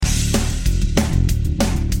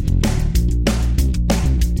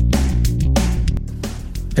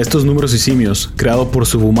Estos números y simios, creado por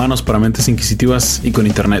subhumanos para mentes inquisitivas y con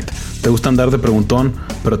internet. ¿Te gusta andar de preguntón,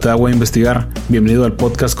 pero te da hueva investigar? Bienvenido al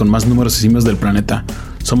podcast con más números y simios del planeta.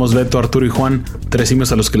 Somos Beto, Arturo y Juan, 3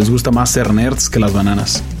 simios a los que les gusta más ser nerds que las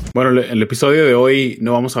bananas. Bueno, el episodio de hoy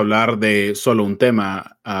no vamos a hablar de solo un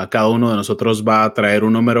tema. Cada uno de nosotros va a traer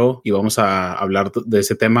un número y vamos a hablar de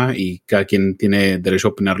ese tema y cada quien tiene derecho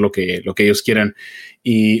a opinar lo que ellos quieran.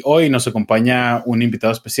 Y hoy nos acompaña un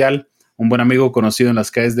invitado especial, un buen amigo conocido en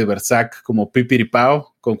las calles de Bersac como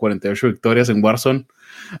Pipiripao, con 48 victorias en Warzone,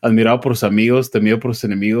 admirado por sus amigos, temido por sus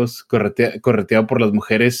enemigos, correteado por las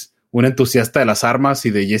mujeres, un entusiasta de las armas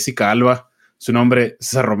y de Jessica Alba. Su nombre,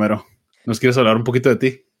 César Romero. ¿Nos quieres hablar un poquito de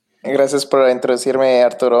ti? Gracias por introducirme,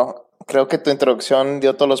 Arturo. Creo que tu introducción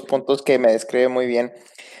dio todos los puntos que me describe muy bien.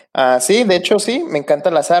 Sí, de hecho sí, me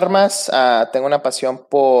encantan las armas. Tengo una pasión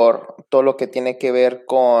por todo lo que tiene que ver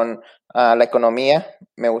con la economía.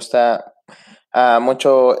 Me gusta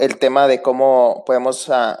mucho el tema de cómo podemos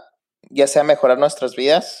ya sea mejorar nuestras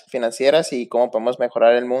vidas financieras y cómo podemos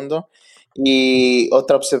mejorar el mundo. Y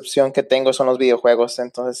otra obsesión que tengo son los videojuegos.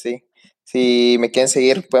 Entonces sí, si me quieren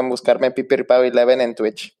seguir pueden buscarme Pipiripao11 en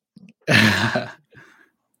Twitch.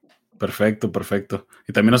 Perfecto.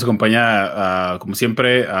 Y también nos acompaña, como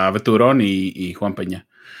siempre, a Beto Durón y Juan Peña.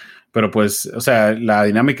 Pero pues, o sea, la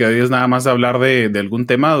dinámica de hoy es nada más hablar de algún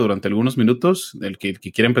tema durante algunos minutos. El que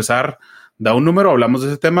quiere empezar da un número, hablamos de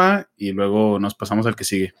ese tema y luego nos pasamos al que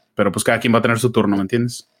sigue. Pero pues cada quien va a tener su turno, ¿me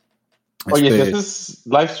entiendes? Oye, ¿si haces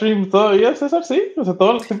live stream todavía, César? ¿Sí? O sea,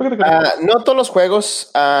 todo el tiempo que te conectas. No todos los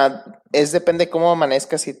juegos, depende cómo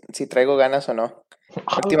amanezca, si traigo ganas o no.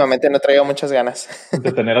 Últimamente no traigo muchas ganas.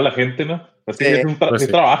 Detener a la gente, ¿no? Es que Sí. es un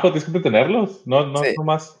trabajo, tienes que detenerlos. No Sí.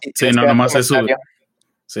 nomás. Sí, no nomás es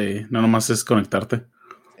sí, no nomás es conectarte.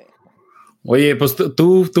 Sí. Oye, pues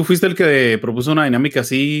tú fuiste el que propuso una dinámica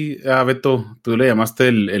así, Beto. Tú le llamaste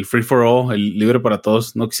el free for all, el libre para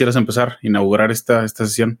todos. ¿No quisieras empezar, inaugurar esta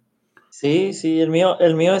sesión? Sí, el mío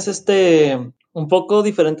es un poco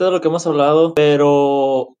diferente de lo que hemos hablado,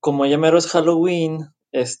 pero como ya mero es Halloween,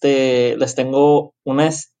 les tengo una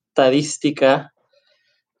estadística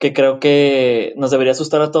que creo que nos debería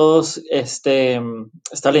asustar a todos.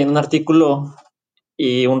 Está leyendo un artículo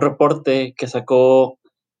y un reporte que sacó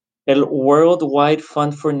el World Wide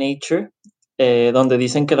Fund for Nature, donde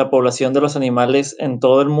dicen que la población de los animales en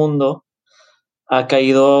todo el mundo ha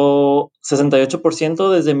caído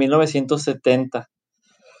 68% desde 1970.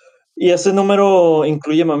 Y ese número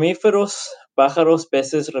incluye mamíferos, pájaros,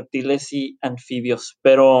 peces, reptiles y anfibios.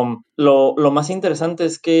 Pero lo más interesante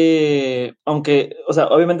es que, aunque, o sea,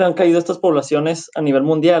 obviamente han caído estas poblaciones a nivel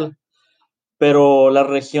mundial, pero las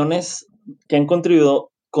regiones que han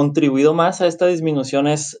contribuido más a esta disminución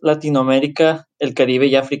es Latinoamérica, el Caribe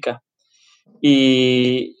y África.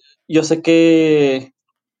 Y yo sé que,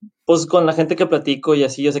 pues con la gente que platico y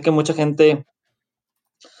así, yo sé que mucha gente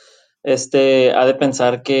ha de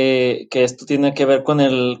pensar que esto tiene que ver con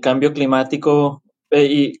el cambio climático,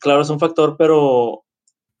 y claro, es un factor, pero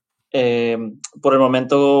por el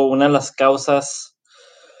momento una de las causas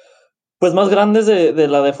pues más grandes de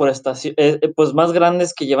la deforestación, pues más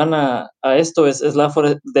grandes que llevan a esto es la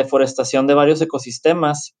deforestación de varios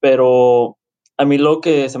ecosistemas. Pero a mí lo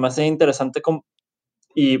que se me hace interesante por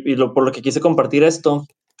lo que quise compartir esto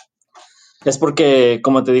es porque,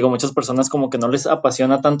 como te digo, muchas personas como que no les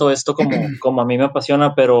apasiona tanto esto como a mí me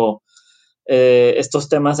apasiona, pero estos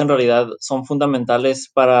temas en realidad son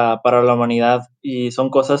fundamentales para la humanidad y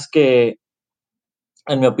son cosas que,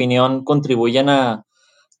 en mi opinión, contribuyen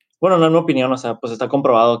bueno, no en mi opinión, o sea, pues está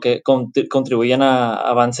comprobado que contribuyen a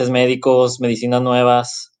avances médicos, medicinas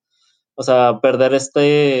nuevas. O sea, perder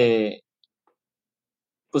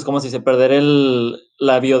pues como si se perder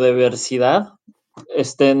la biodiversidad,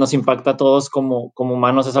 nos impacta a todos como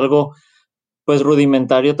humanos. Es algo pues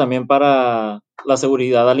rudimentario también para la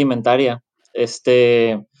seguridad alimentaria.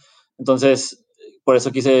 Entonces, por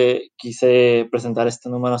eso quise presentar este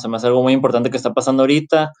número. Se me hace algo muy importante que está pasando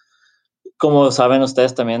ahorita. Como saben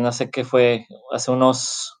ustedes también,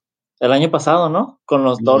 el año pasado, ¿no? Con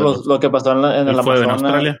lo que pasó en el Amazonas. En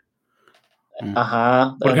Australia.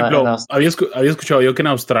 Ajá. Por ejemplo, había escuchado yo que en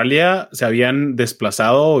Australia se habían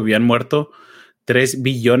desplazado o habían muerto 3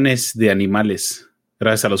 billones de animales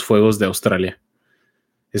gracias a los fuegos de Australia.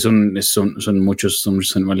 Son muchos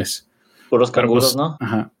animales. Puros canguros, pues, ¿no?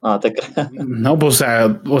 Ajá. No te creas. No, pues,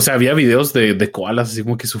 o sea, había videos de koalas así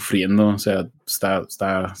como que sufriendo. O sea, está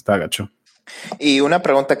gacho. Y una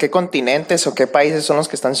pregunta, ¿qué continentes o qué países son los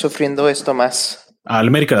que están sufriendo esto más?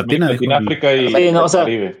 América Latina. África y sí, no, o sea,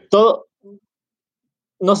 Caribe. Todo,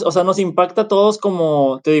 nos impacta a todos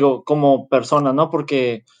como, te digo, como personas, ¿no?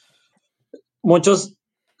 Porque muchos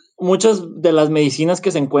muchas de las medicinas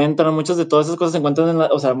que se encuentran, muchas de todas esas cosas se encuentran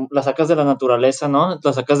o sea, las sacas de la naturaleza, ¿no?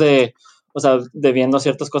 Las sacas o sea, de viendo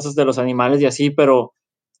ciertas cosas de los animales y así, pero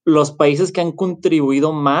los países que han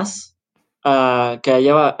contribuido más a que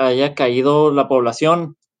haya caído la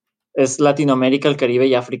población es Latinoamérica, el Caribe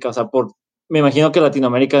y África. O sea, me imagino que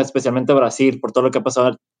Latinoamérica, especialmente Brasil, por todo lo que ha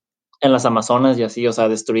pasado en las Amazonas y así, o sea,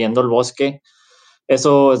 destruyendo el bosque,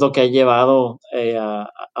 eso es lo que ha llevado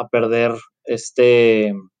a perder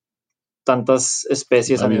tantas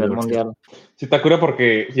especies a nivel mundial. Sí, está cura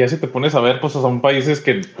porque ya si te pones a ver, pues son países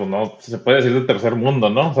que, pues no, se puede decir de tercer mundo,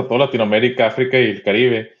 ¿no? O sea, toda Latinoamérica, África y el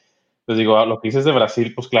Caribe. Les digo, lo que dices de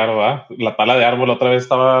Brasil, pues claro, ¿va? La tala de árbol, otra vez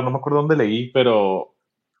estaba, no me acuerdo dónde leí, pero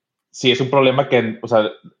sí es un problema que, o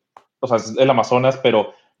sea, es el Amazonas,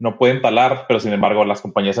 pero no pueden talar, pero sin embargo las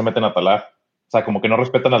compañías se meten a talar. O sea, como que no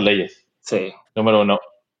respetan las leyes. Sí. Número uno.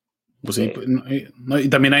 Pues sí, y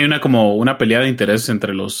también hay como una pelea de intereses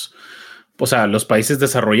entre los países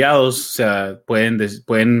desarrollados, o sea,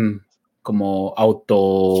 pueden como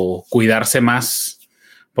autocuidarse más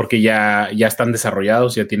porque ya están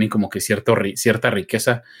desarrollados, ya tienen como que cierta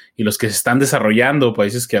riqueza, y los que se están desarrollando,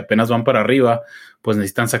 países que apenas van para arriba, pues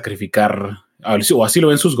necesitan sacrificar, o así lo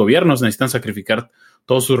ven sus gobiernos, necesitan sacrificar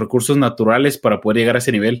todos sus recursos naturales para poder llegar a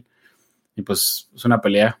ese nivel. Y pues es una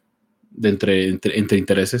pelea entre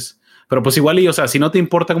intereses. Pero pues igual, o sea, si no te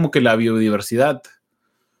importa como que la biodiversidad.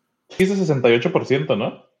 Dice 68%,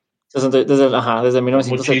 ¿no? Desde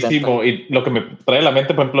 1970. Muchísimo. Y lo que me trae a la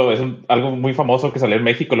mente, por ejemplo, es algo muy famoso que salió en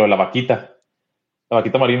México, lo de la vaquita. La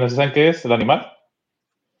vaquita marina, ¿saben qué es el animal?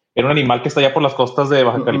 Era un animal que está allá por las costas de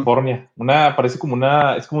Baja California. Parece es como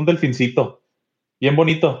un delfincito. Bien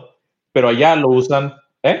bonito. Pero allá lo usan,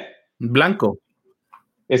 Blanco.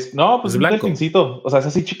 No, pues es un delfincito. O sea, es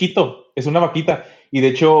así chiquito. Es una vaquita. Y de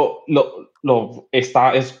hecho,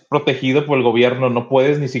 es protegido por el gobierno. No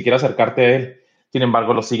puedes ni siquiera acercarte a él. Sin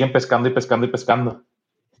embargo, lo siguen pescando y pescando y pescando.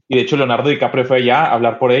 Y de hecho, Leonardo DiCaprio fue allá a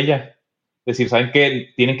hablar por ella. Decir, ¿saben qué?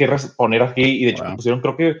 Tienen que poner aquí. Y de hecho, pusieron,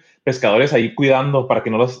 creo que pescadores ahí cuidando para que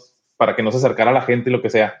no se acercara a la gente y lo que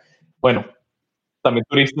sea. Bueno, también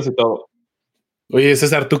turistas y todo. Oye,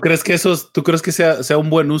 César, ¿tú crees que sea un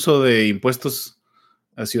buen uso de impuestos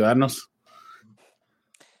a ciudadanos?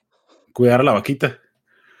 Cuidar a la vaquita.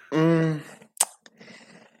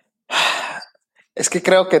 Es que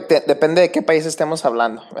creo que depende de qué país estemos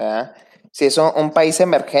hablando, ¿verdad? Si es un país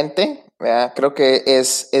emergente, ¿verdad? Creo que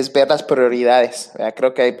es ver las prioridades, ¿verdad?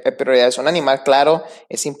 Creo que hay prioridades. Un animal, claro,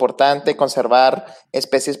 es importante conservar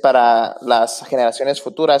especies para las generaciones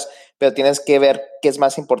futuras, pero tienes que ver qué es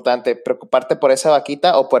más importante, preocuparte por esa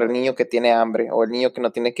vaquita o por el niño que tiene hambre o el niño que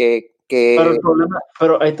no tiene que... Pero el problema,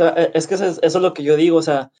 ahí está, es que eso es lo que yo digo, o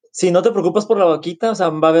sea, si no te preocupas por la vaquita, o sea,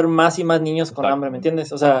 va a haber más y más niños con hambre, ¿me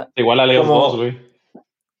entiendes? O sea, igual a Leo 2, güey.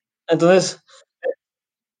 Entonces,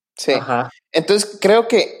 sí. Ajá. Entonces creo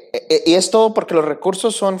que, y es todo porque los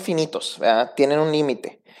recursos son finitos, ¿verdad? Tienen un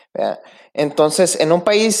límite, ¿verdad? Entonces, en un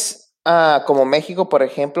país como México, por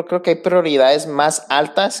ejemplo, creo que hay prioridades más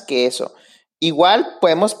altas que eso. Igual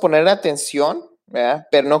podemos poner atención, ¿verdad?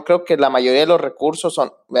 Pero no creo que la mayoría de los recursos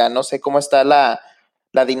son, ¿verdad? No sé cómo está la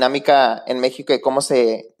dinámica en México y cómo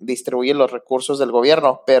se distribuyen los recursos del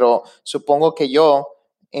gobierno, pero supongo que yo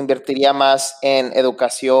invertiría más en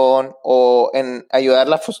educación o en ayudar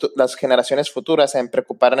las generaciones futuras en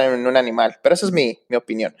preocuparse en un animal. Pero esa es mi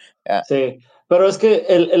opinión. ¿Ya? Sí, pero es que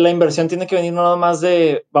la inversión tiene que venir no nada más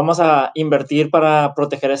de vamos a invertir para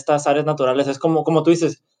proteger estas áreas naturales. Es como tú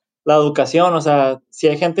dices, la educación, o sea, si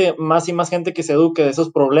hay más y más gente que se eduque de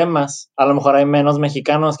esos problemas, a lo mejor hay menos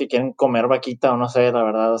mexicanos que quieren comer vaquita o no sé, la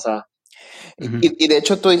verdad, o sea. Y de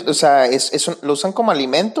hecho, o sea, ¿lo usan como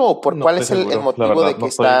alimento o cuál es el motivo de que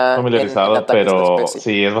está familiarizado, pero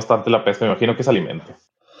sí, es bastante la pesca, me imagino que es alimento.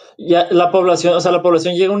 Ya la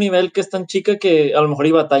población llega a un nivel que es tan chica que a lo mejor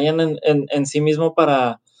y batallan en sí mismo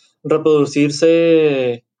para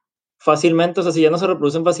reproducirse fácilmente, o sea, si ya no se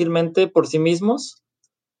reproducen fácilmente por sí mismos,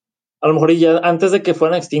 a lo mejor y ya antes de que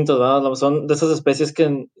fueran extintos, ¿verdad? Son de esas especies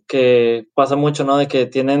que pasa mucho, ¿no? De que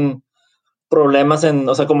tienen problemas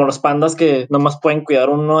o sea, como los pandas que nomás pueden cuidar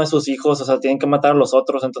uno de sus hijos, o sea, tienen que matar a los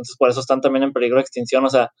otros, entonces por eso están también en peligro de extinción, o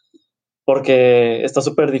sea, porque está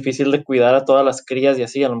súper difícil de cuidar a todas las crías y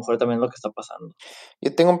así, a lo mejor también es lo que está pasando.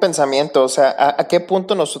 Yo tengo un pensamiento, o sea, ¿a qué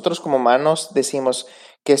punto nosotros como humanos decimos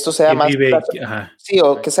que esto sea más... Sí,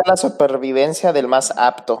 o que sea la supervivencia del más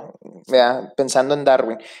apto, ¿verdad? Pensando en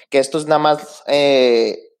Darwin, que esto es nada más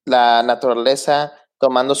la naturaleza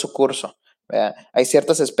tomando su curso, ¿verdad? Hay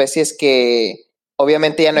ciertas especies que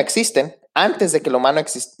obviamente ya no existen, antes de que el humano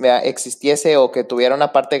existiese o que tuviera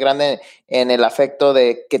una parte grande en el afecto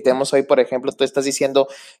de que tenemos hoy. Por ejemplo, tú estás diciendo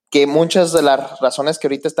que muchas de las razones que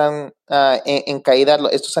ahorita están en caída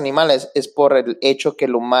estos animales es por el hecho que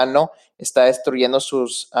el humano está destruyendo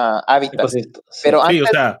sus hábitats. Sí. Pero antes, sí, o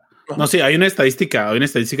sea, no sé, hay una estadística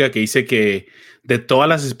que dice que de todas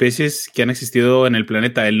las especies que han existido en el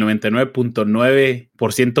planeta, el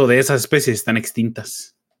 99.9% de esas especies están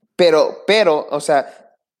extintas. Pero, o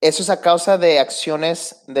sea, ¿eso es a causa de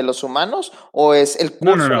acciones de los humanos o es el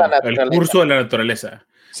curso de la naturaleza? El curso de la naturaleza.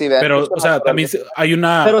 Sí, ¿verdad? Pero, o sea, también hay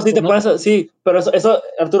una... Pero si te pones, sí, pero eso,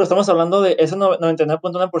 Arturo, estamos hablando de ese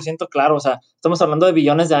 99.1%, claro, o sea, estamos hablando de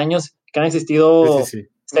billones de años que han existido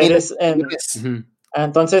seres en...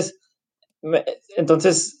 Entonces,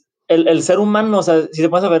 el ser humano, o sea, si te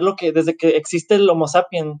pones a ver lo que, desde que existe el Homo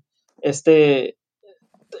sapiens, que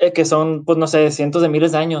son, pues no sé, cientos de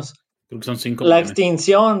miles de años. Creo que son 5 millones.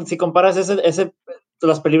 Extinción, si comparas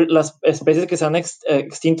las especies que se han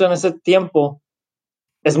extinto en ese tiempo,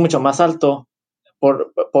 es mucho más alto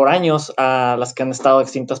por años a las que han estado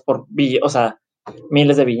extintas por miles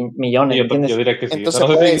de millones. Yo diría que sí. Entonces se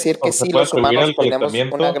puede decir que sí, los humanos tenemos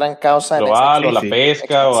una gran causa global, o la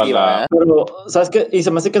pesca o a la... Pero, ¿sabes qué? Y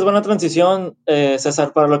se me hace que es buena transición,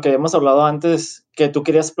 César, para lo que hemos hablado antes, que tú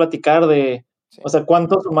querías platicar de, o sea,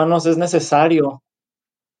 ¿cuántos humanos es necesario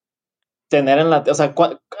tener en la... O sea,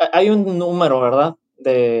 hay un número, ¿verdad?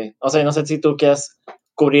 O sea, no sé si tú quieras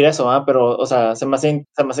cubrir eso, pero, o sea, se me hace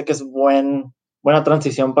que es buena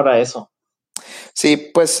transición para eso.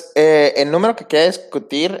 Sí, pues el número que quería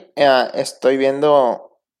discutir, estoy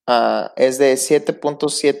viendo, es de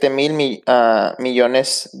 7.7 mil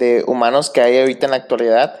millones de humanos que hay ahorita en la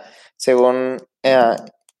actualidad, según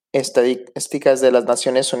estadísticas de las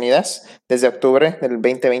Naciones Unidas, desde octubre del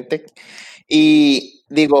 2020. Y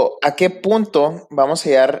digo, ¿a qué punto vamos a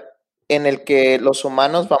llegar en el que los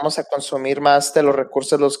humanos vamos a consumir más de los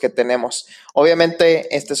recursos los que tenemos?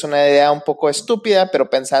 Obviamente, esta es una idea un poco estúpida, pero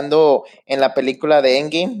pensando en la película de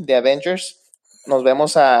Endgame, de Avengers, nos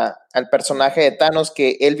vemos al personaje de Thanos,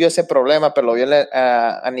 que él vio ese problema, pero lo vio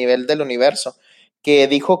a nivel del universo, que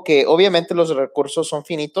dijo que obviamente los recursos son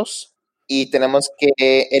finitos y tenemos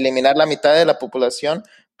que eliminar la mitad de la población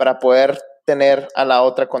para poder tener a la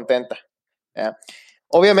otra contenta. ¿Ya?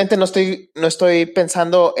 Obviamente no estoy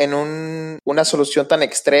pensando en una solución tan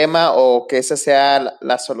extrema o que esa sea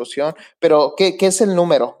la solución, pero ¿qué es el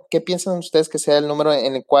número? ¿Qué piensan ustedes que sea el número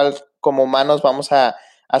en el cual como humanos vamos a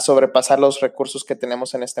sobrepasar los recursos que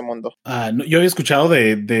tenemos en este mundo? Yo había escuchado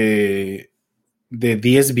de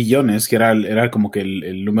 10 billones, que era como que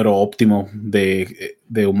el número óptimo de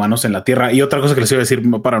humanos en la Tierra. Y otra cosa que les iba a decir,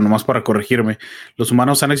 nomás para corregirme, los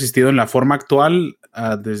humanos han existido en la forma actual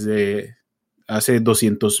desde hace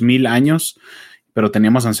 200,000 años, pero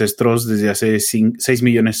teníamos ancestros desde hace 6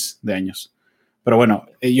 millones de años. Pero bueno,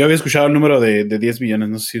 yo había escuchado el número de 10 billones,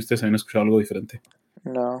 no sé si ustedes habían escuchado algo diferente.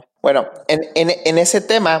 No. Bueno, en ese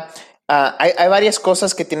tema hay varias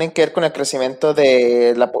cosas que tienen que ver con el crecimiento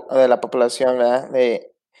de la población, ¿verdad?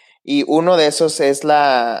 Y uno de esos es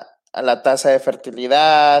la tasa de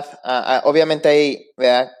fertilidad. Obviamente hay,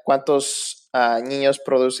 ¿verdad?, cuántos niños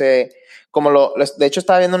produce. De hecho,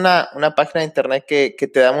 estaba viendo una página de internet que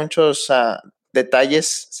te da muchos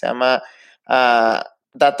detalles, se llama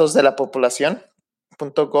datos de la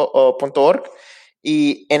población.org,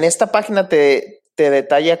 y en esta página te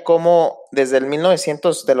detalla cómo desde el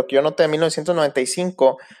 1900, de lo que yo noté en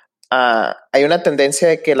 1995, hay una tendencia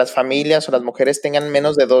de que las familias o las mujeres tengan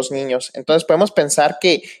menos de 2 niños. Entonces podemos pensar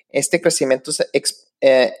que este crecimiento es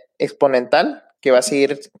exponencial, que va a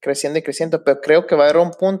seguir creciendo y creciendo, pero creo que va a haber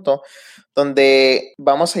un punto donde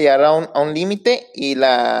vamos a llegar a un límite y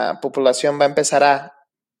la población va a empezar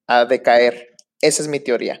a decaer. Esa es mi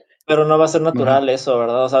teoría. Pero no va a ser natural eso,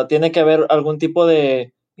 ¿verdad? O sea, tiene que haber algún tipo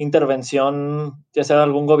de intervención, ya sea de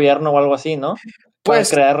algún gobierno o algo así, ¿no? Para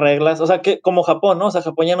crear reglas. O sea, que como Japón, ¿no? O sea,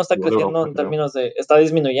 Japón ya no está creciendo en términos de... Está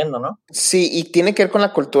disminuyendo, ¿no? Sí, y tiene que ver con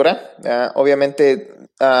la cultura. Obviamente,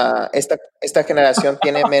 esta generación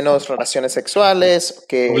tiene menos relaciones sexuales,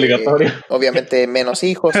 que obligatorio. Obviamente menos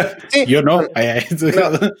hijos. Sí, yo no.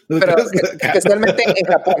 Pero especialmente en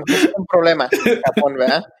Japón, es un problema en Japón,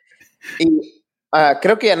 ¿verdad? Y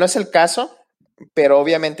creo que ya no es el caso, pero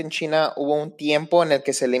obviamente en China hubo un tiempo en el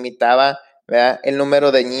que se limitaba, ¿verdad?, el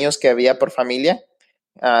número de niños que había por familia.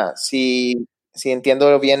 Si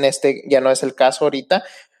entiendo bien, ya no es el caso ahorita,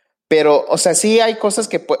 pero, o sea, sí hay cosas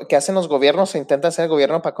que hacen los gobiernos o intenta hacer el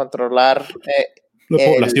gobierno para controlar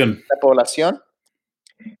la población,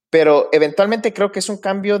 pero eventualmente creo que es un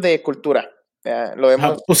cambio de cultura. Lo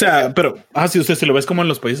vemos. O sea, pero si usted se lo ves como en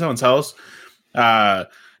los países avanzados,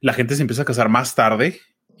 la gente se empieza a casar más tarde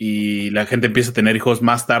y la gente empieza a tener hijos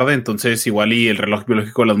más tarde, entonces igual y el reloj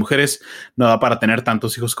biológico de las mujeres no da para tener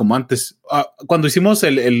tantos hijos como antes. Cuando hicimos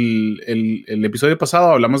el episodio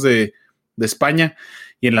pasado hablamos de España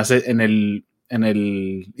y en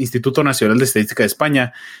el Instituto Nacional de Estadística de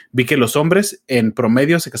España vi que los hombres en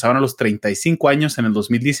promedio se casaban a los 35 años en el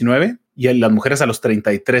 2019 y las mujeres a los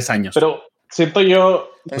 33 años. Pero siento yo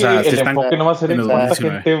que el enfoque no va a ser en cuánta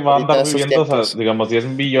gente va a andar viviendo, o sea, digamos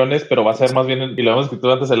 10 billones, pero va a ser más bien, y lo hemos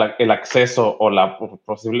escrito antes, el acceso o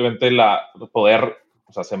posiblemente poder,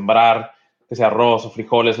 o sea, sembrar, que sea arroz o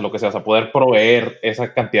frijoles o lo que sea, o sea, poder proveer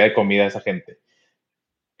esa cantidad de comida a esa gente.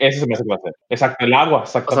 Eso se me hace que va a ser. Exacto, el agua,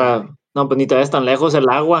 exactamente. O sea, no, pues ni te ves tan lejos, el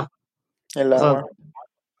agua. El agua.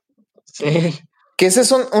 Sí. Que ese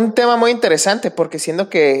es un tema muy interesante, porque siendo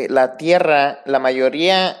que la tierra, la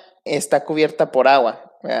mayoría está cubierta por agua.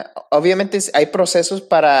 Obviamente hay procesos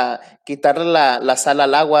para quitarle la sal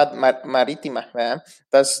al agua marítima, ¿verdad?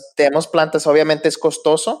 Entonces tenemos plantas, obviamente es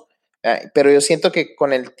costoso, pero yo siento que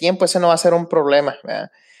con el tiempo ese no va a ser un problema,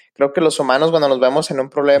 ¿verdad? Creo que los humanos cuando nos vemos en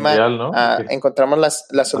un problema Real, ¿no? encontramos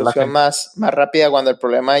la solución más rápida cuando el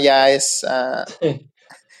problema ya es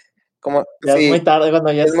como, ya sí, es muy tarde,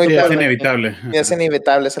 cuando ya es muy tarde. Es inevitable. Ya es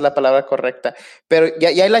inevitable, esa es la palabra correcta. Pero ya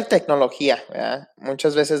hay la tecnología, ¿verdad?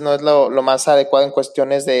 Muchas veces no es lo más adecuado en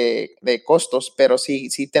cuestiones de costos, pero sí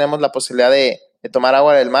tenemos la posibilidad de tomar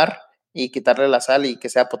agua del mar y quitarle la sal y que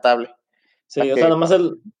sea potable. Sí, o sea,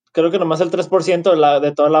 creo que nomás el 3%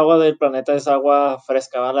 de todo el agua del planeta es agua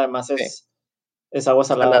fresca, ¿vale? Además es agua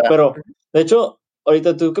salada. Pero, de hecho,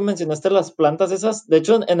 ahorita tú que mencionaste las plantas esas, de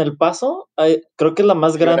hecho en El Paso creo que es la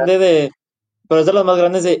más grande pero es de las más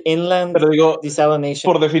grandes de inland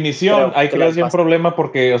desalination. Por definición, hay que ya un problema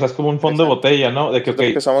porque, o sea, es como un fondo de botella, ¿no? De que, para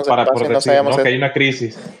decir, ¿no? Que hay una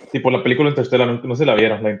crisis, tipo la película Interstellar, no se la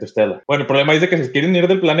vieron, la Interstellar. Bueno, el problema es de que se quieren ir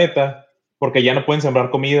del planeta porque ya no pueden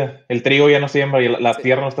sembrar comida, el trigo ya no siembra y la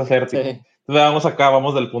tierra no está fértil. Sí. Entonces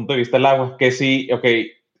vamos del punto de vista del agua, que sí,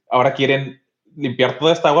 ahora quieren limpiar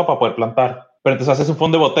toda esta agua para poder plantar. Pero entonces haces un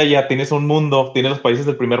fondo de botella, tienes los países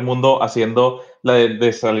del primer mundo haciendo la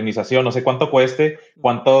desalinización, no sé cuánto cueste,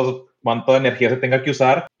 cuánto de energía se tenga que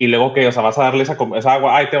usar, y luego que, o sea, vas a darle esa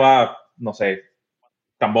agua, ahí te va, no sé,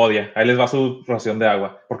 Camboya, ahí les va su ración de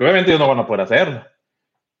agua, porque obviamente ellos no van a poder hacerlo.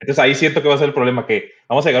 Entonces ahí siento que va a ser el problema, que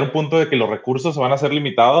vamos a llegar a un punto de que los recursos van a ser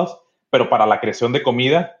limitados, pero para la creación de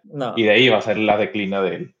comida, y de ahí va a ser la declina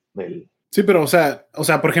del... Sí, pero o sea,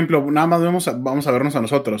 por ejemplo, nada más vamos a vernos a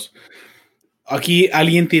nosotros. Aquí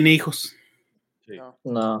alguien tiene hijos. Sí.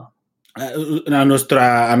 No. A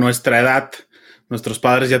nuestra edad, nuestros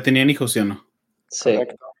padres ya tenían hijos, ¿sí o no? Sí.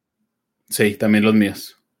 Sí, también los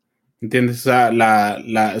míos. ¿Entiendes? O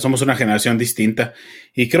sea, somos una generación distinta.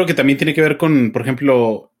 Y creo que también tiene que ver con, por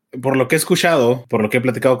ejemplo, por lo que he escuchado, por lo que he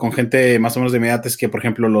platicado con gente más o menos de mi edad, es que, por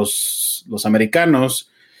ejemplo, los americanos,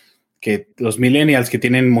 que los millennials que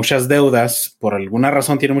tienen muchas deudas, por alguna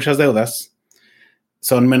razón tienen muchas deudas,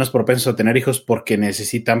 son menos propensos a tener hijos porque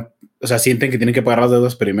necesitan, o sea, sienten que tienen que pagar las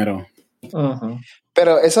deudas primero. Uh-huh.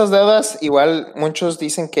 Pero esas deudas, igual, muchos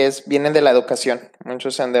dicen que vienen de la educación.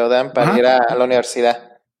 Muchos se endeudan para ir a la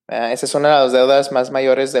universidad. Esa es una de las deudas más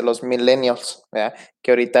mayores de los millennials,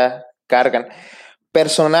 que ahorita cargan.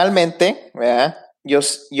 Personalmente, yo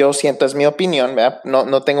siento, es mi opinión,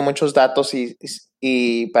 no tengo muchos datos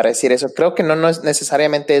y para decir eso. Creo que no es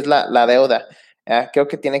necesariamente es la deuda. Creo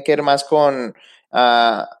que tiene que ver más con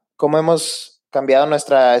cómo hemos cambiado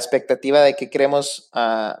nuestra expectativa de qué queremos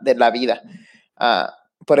de la vida.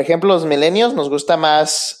 Por ejemplo, los millennials nos gusta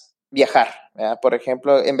más viajar. Por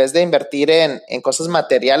ejemplo, en vez de invertir en cosas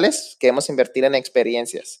materiales, queremos invertir en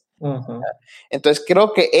experiencias. Uh-huh. Entonces,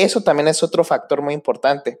 creo que eso también es otro factor muy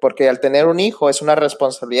importante, porque al tener un hijo es una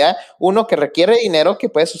responsabilidad, uno que requiere dinero, que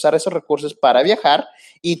puedes usar esos recursos para viajar,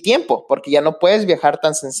 y tiempo, porque ya no puedes viajar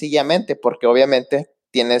tan sencillamente, porque obviamente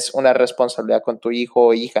tienes una responsabilidad con tu hijo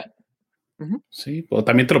o hija. Uh-huh. Sí, o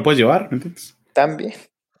también te lo puedes llevar, ¿me entiendes? También.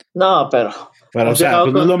 No, pero o sea,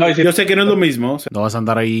 pues yo sé que no es lo mismo. O sea, no vas a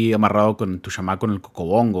andar ahí amarrado con tu chamaco en el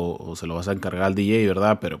cocobongo o se lo vas a encargar al DJ,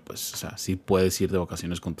 ¿verdad? Pero pues, o sea, sí puedes ir de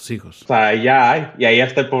vacaciones con tus hijos. O sea, ya hay. Y ahí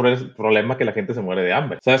está el problema que la gente se muere de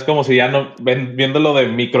hambre. O sea, es como si ya no, viéndolo de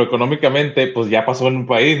microeconómicamente, pues ya pasó en un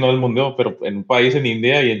país, no en el mundo, pero en un país en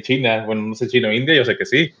India y en China. Bueno, no sé China o India, yo sé que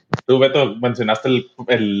sí. Tú, Beto, mencionaste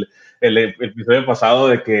el episodio pasado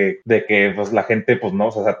de que pues la gente, pues no,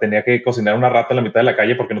 o sea, tenía que cocinar una rata en la mitad de la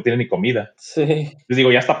calle porque no tiene ni comida. Sí. Les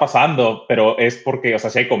digo, ya está pasando, pero es porque, o sea,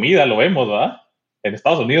 si hay comida, lo vemos, ¿verdad? En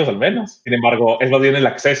Estados Unidos al menos. Sin embargo, es más bien el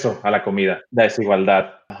acceso a la comida, la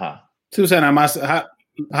desigualdad. Ajá. Sí, o sea, nada más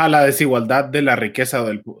la desigualdad de la riqueza,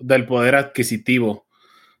 del poder adquisitivo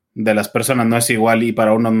de las personas no es igual y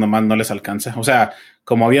para uno nomás no les alcanza. O sea,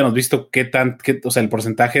 como habíamos visto, o sea, el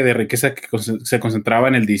porcentaje de riqueza que se concentraba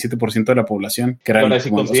en el 17% de la población, que era como el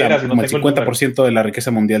 50% de la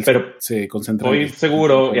riqueza mundial, pero se concentra estoy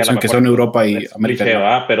seguro, y a lo mejor que son Europa y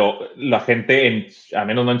América. Pero la gente, al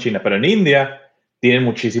menos no en China, pero en India, tienen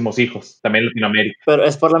muchísimos hijos, también en Latinoamérica. Pero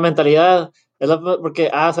es por la mentalidad. Porque,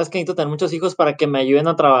 sabes que necesito tener muchos hijos para que me ayuden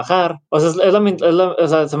a trabajar. O sea, o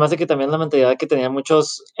sea, se me hace que también la mentalidad que tenían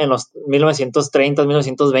muchos en los 1930,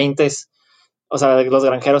 1920. O sea, los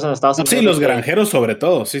granjeros en Estados Unidos. Sí, los granjeros sobre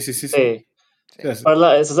todo, sí. Es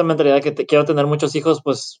esa mentalidad que quiero tener muchos hijos,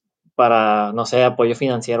 pues, para, no sé, apoyo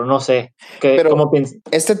financiero, no sé. Pero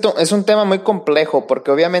este es un tema muy complejo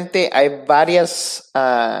porque obviamente hay varios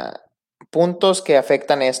puntos que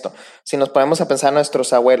afectan esto. Si nos ponemos a pensar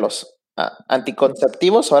nuestros abuelos,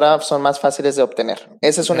 anticonceptivos ahora son más fáciles de obtener.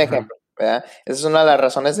 Ese es un ejemplo, ¿verdad? Esa es una de las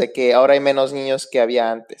razones de que ahora hay menos niños que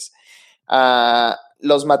había antes.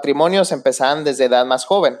 Los matrimonios empezaban desde edad más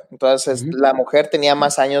joven, entonces la mujer tenía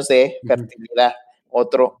más años de fertilidad.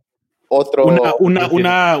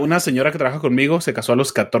 Una señora que trabaja conmigo se casó a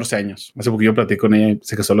los 14 años. Hace poco yo platiqué con ella,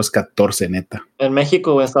 se casó a los 14, neta. ¿En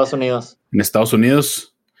México o en Estados Unidos? En Estados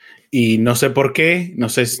Unidos. Y no sé por qué, no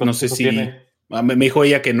sé si... Me dijo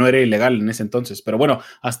ella que no era ilegal en ese entonces, pero bueno,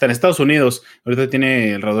 hasta en Estados Unidos, ahorita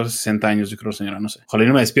tiene alrededor de 60 años, yo creo, señora, no sé. Ojalá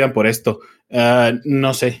no me despidan por esto.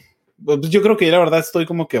 No sé. Yo creo que la verdad estoy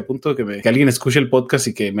como que a punto de que alguien escuche el podcast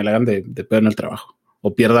y que me la hagan de pedo en el trabajo.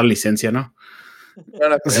 O pierda la licencia, ¿no?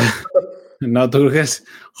 No, ¿tú crees?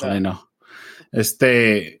 Ojalá no.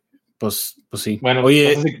 Pues sí. Bueno,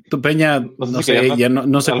 oye, no sé si, tú, Peña,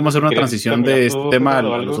 no sé cómo hacer una transición de este tema a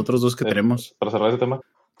los otros dos que tenemos. Para cerrar ese tema.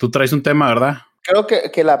 Tú traes un tema, ¿verdad? Creo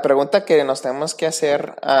que la pregunta que nos tenemos que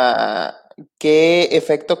hacer, ¿qué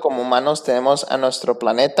efecto como humanos tenemos a nuestro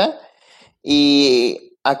planeta?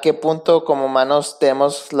 Y a qué punto como humanos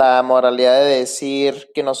tenemos la moralidad de decir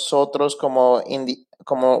que nosotros como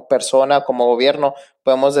persona, como gobierno,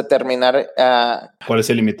 podemos determinar ¿cuál es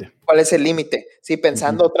el límite? ¿Cuál es el límite? Sí,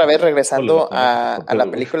 pensando otra vez, regresando a la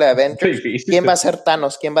película de Avengers, ¿quién va a ser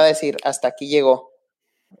Thanos? ¿Quién va a decir hasta aquí llegó?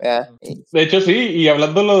 De hecho, sí, y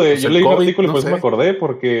hablándolo de... Yo leí un artículo y por eso me acordé,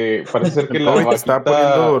 porque parece ser que la vaquita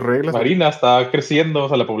marina está creciendo, o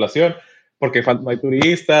sea, la población, porque no hay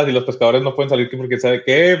turistas y los pescadores no pueden salir porque sabe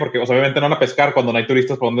qué, porque obviamente no van a pescar cuando no hay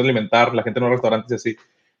turistas para donde alimentar, la gente no va a restaurantes y así.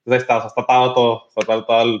 Entonces está atado todo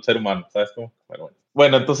el ser humano, ¿sabes cómo?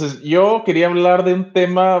 Bueno, entonces yo quería hablar de un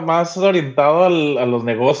tema más orientado a los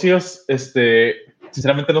negocios.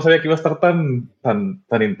 Sinceramente no sabía que iba a estar tan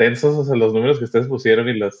intensos, o sea, los números que ustedes pusieron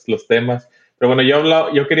y los temas. Pero bueno, yo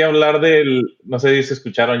quería hablar no sé si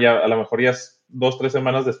escucharon ya, a lo mejor ya 2-3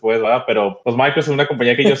 semanas después, ¿verdad? Pero pues Microsoft es una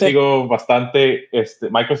compañía que yo sigo bastante.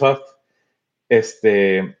 Microsoft,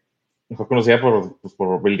 fue conocida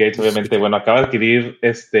por Bill Gates, obviamente. Bueno, acaba de adquirir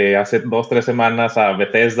hace 2-3 semanas a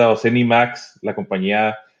Bethesda o ZeniMax, la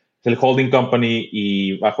compañía, es el holding company,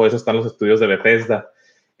 y bajo eso están los estudios de Bethesda,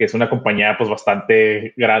 que es una compañía pues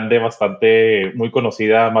bastante grande, muy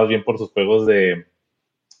conocida, más bien por sus juegos del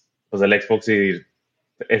Xbox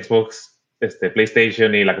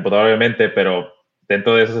PlayStation y la computadora, obviamente, pero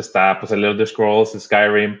dentro de esos está pues el Elder Scrolls,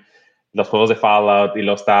 Skyrim, los juegos de Fallout, y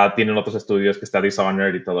tienen otros estudios que está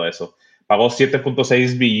Dishonored y todo eso. Pagó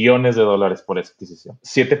 $7.6 billones por esa adquisición.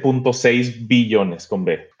 7.6 billones con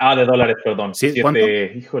B. De dólares, perdón. ¿Sí? ¿Cuánto?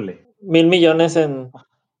 Híjole. 1,000 millones en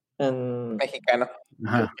mexicano.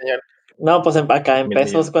 Ajá. No, pues acá en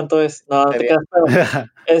pesos, ¿cuánto es? No te quedas claro.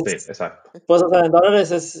 Sí, exacto. Pues, o sea, en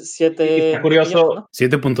dólares es 7. Curioso. ¿no?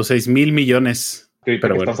 7.6 mil millones.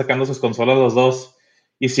 Pero están sacando sus consolas los dos.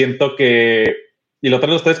 Y siento que... Y lo otro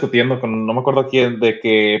lo estoy discutiendo con no me acuerdo quién, de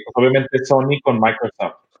que pues, obviamente Sony con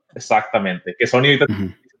Microsoft. Exactamente. Que Sony ahorita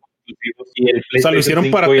exclusivos y el PlayStation, o sea, lo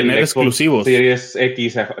hicieron para tener exclusivos. Series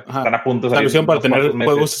X están a punto de salir. Lo hicieron para tener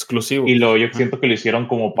juegos exclusivos. Y yo siento que lo hicieron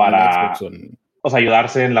como para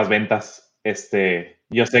ayudarse en las ventas.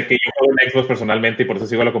 Yo sé que yo juego en Xbox personalmente y por eso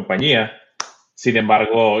sigo a la compañía. Sin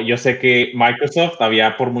embargo, yo sé que Microsoft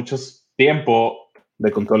había por mucho tiempo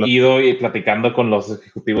ido y platicando con los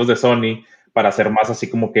ejecutivos de Sony para hacer más así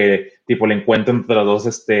como que tipo el encuentro entre las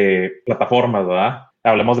dos plataformas, ¿verdad?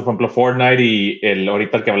 Hablamos de, por ejemplo, Fortnite y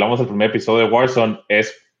ahorita el que hablamos del primer episodio de Warzone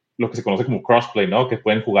es lo que se conoce como crossplay, ¿no? Que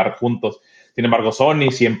pueden jugar juntos. Sin embargo,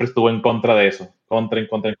 Sony siempre estuvo en contra de eso. En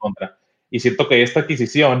contra. Y siento que esta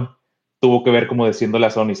adquisición tuvo que ver como diciéndole a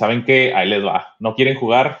Sony, ¿saben qué? Ahí les va. ¿No quieren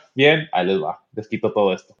jugar? Bien, ahí les va. Les quito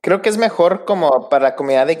todo esto. Creo que es mejor como para la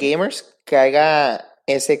comunidad de gamers que haya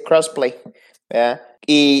ese crossplay. ¿verdad?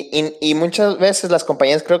 Y muchas veces las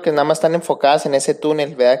compañías creo que nada más están enfocadas en ese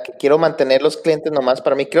túnel, ¿verdad? Que quiero mantener los clientes nomás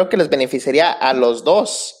para mí. Creo que les beneficiaría a los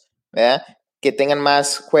dos, ¿verdad? Que tengan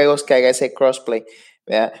más juegos, que haga ese crossplay,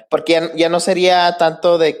 ¿verdad? Porque ya no sería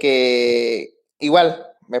tanto de que, igual,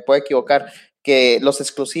 me puedo equivocar, que los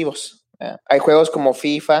exclusivos, ¿verdad? Hay juegos como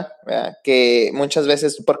FIFA, ¿verdad? Que muchas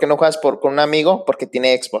veces, ¿por qué no juegas con un amigo? Porque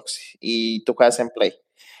tiene Xbox y tú juegas en Play.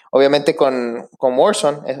 Obviamente con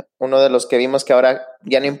Warzone, es uno de los que vimos que ahora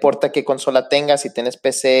ya no importa qué consola tengas, si tienes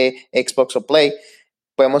PC, Xbox o Play,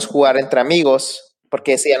 podemos jugar entre amigos,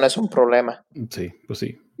 porque ese ya no es un problema. Sí, pues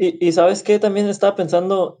sí. Y ¿sabes qué? También estaba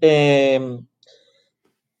pensando,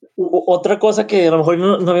 otra cosa que a lo mejor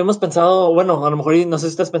no habíamos pensado, bueno, a lo mejor no sé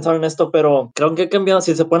si estás pensando en esto, pero creo que ha cambiado,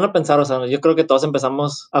 si se pueden a pensar, o sea, yo creo que todos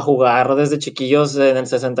empezamos a jugar desde chiquillos en el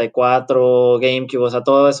 64, GameCube, o sea,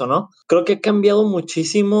 todo eso, ¿no? Creo que ha cambiado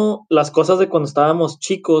muchísimo las cosas de cuando estábamos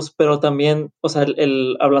chicos, pero también, o sea,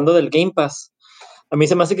 hablando del Game Pass, a mí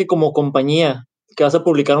se me hace que como compañía que vas a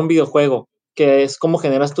publicar un videojuego, que es cómo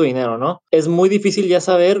generas tu dinero, ¿no? Es muy difícil ya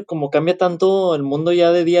saber cómo cambia tanto el mundo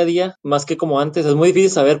ya de día a día, más que como antes. Es muy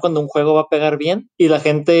difícil saber cuando un juego va a pegar bien y la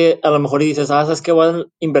gente a lo mejor dices, ¿sabes qué? Voy a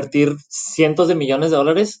invertir cientos de millones de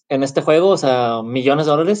dólares en este juego, o sea, millones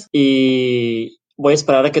de dólares, y voy a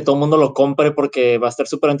esperar a que todo el mundo lo compre porque va a estar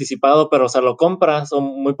súper anticipado, pero o sea, lo compras o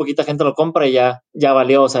muy poquita gente lo compra y ya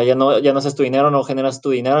valió, o sea, ya no haces tu dinero, no generas tu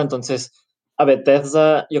dinero, entonces a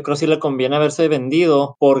Bethesda yo creo que sí le conviene haberse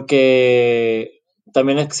vendido porque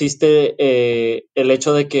también existe el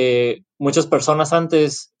hecho de que muchas personas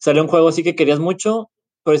antes salió un juego así que querías mucho,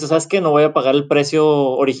 pero dices, ¿sabes qué? No voy a pagar el precio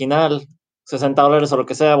original, $60 o lo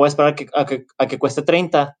que sea, voy a esperar a que cueste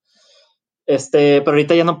 30. Pero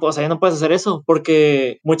ahorita ya no, o sea, ya no puedes hacer eso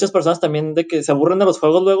porque muchas personas también de que se aburren de los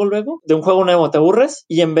juegos luego, de un juego nuevo te aburres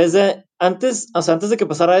y en vez de antes, o sea, antes de que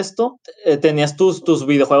pasara esto, tenías tus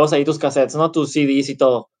videojuegos ahí, tus cassettes, ¿no? Tus CDs y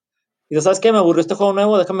todo. Y dices, ¿sabes qué? Me aburrió este juego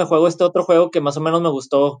nuevo, déjame juego este otro juego que más o menos me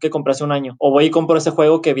gustó, que compré hace un año. O voy y compro ese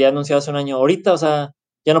juego que había anunciado hace un año. Ahorita, o sea,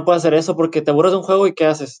 ya no puedes hacer eso porque te aburres de un juego y ¿qué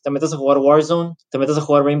haces? Te metes a jugar Warzone, te metes a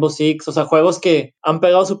jugar Rainbow Six, o sea, juegos que han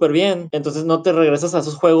pegado súper bien. Entonces no te regresas a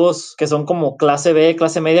esos juegos que son como clase B,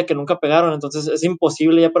 clase media que nunca pegaron. Entonces es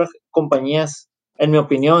imposible ya para compañías, en mi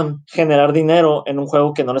opinión, generar dinero en un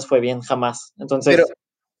juego que no les fue bien jamás. Entonces... Pero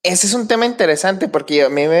ese es un tema interesante porque a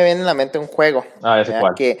mí me viene en la mente un juego ¿Ese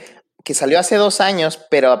cuál? que salió hace 2 años,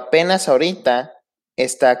 pero apenas ahorita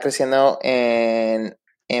está creciendo en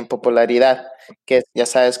popularidad, que ya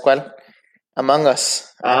sabes cuál, Among Us.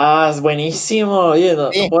 Es buenísimo. Oye, no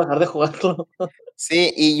puedo dejar de jugarlo.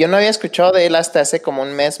 Sí, y yo no había escuchado de él hasta hace como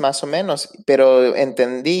un mes más o menos, pero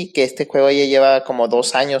entendí que este juego ya lleva como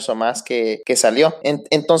 2 años o más que salió.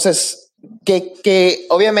 Entonces, que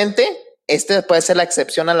obviamente este puede ser la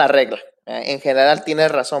excepción a la regla. En general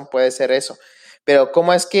tienes razón, puede ser eso. Pero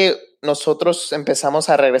 ¿cómo es que nosotros empezamos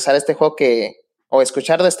a regresar a este juego o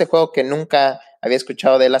escuchar de este juego que nunca había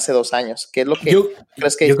escuchado de él hace 2 años? ¿Qué es lo que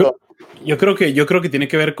crees que hizo? Yo creo que tiene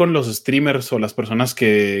que ver con los streamers o las personas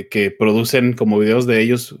que producen como videos de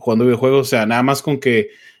ellos jugando videojuegos. O sea, nada más con que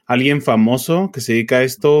alguien famoso que se dedica a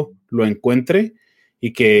esto lo encuentre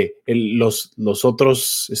y que los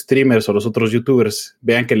otros streamers o los otros youtubers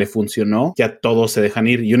vean que le funcionó, ya todos se dejan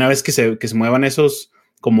ir. Y una vez que se muevan esos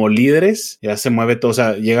como líderes, ya se mueve todo, o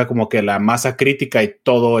sea, llega como que la masa crítica y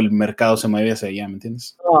todo el mercado se mueve hacia allá, ¿me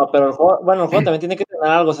entiendes? No, pero el juego también tiene que tener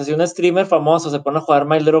algo, o sea, si un streamer famoso se pone a jugar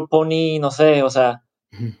My Little Pony, no sé, o sea,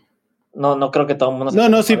 no creo que todo el mundo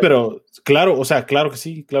No, sí, pero claro, o sea, claro que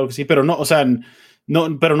sí, pero no, o sea,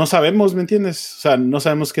 pero no sabemos, ¿me entiendes? O sea, no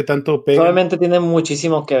sabemos qué tanto pega. Obviamente tiene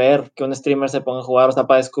muchísimo que ver que un streamer se ponga a jugar, o sea,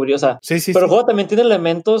 para descubrir, o sea, sí, pero el juego también tiene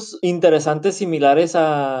elementos interesantes similares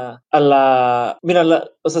a la, mira,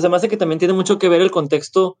 o sea, se me hace que también tiene mucho que ver el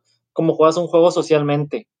contexto como juegas un juego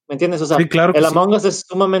socialmente, ¿me entiendes? O sea, sí, claro el Among Us es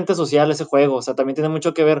sumamente social ese juego, o sea, también tiene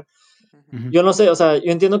mucho que ver. Yo no sé, o sea,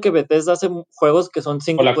 yo entiendo que Bethesda hace juegos que son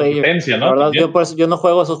single player. ¿No? La verdad, yo no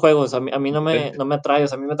juego esos juegos, a mí no me atrae, o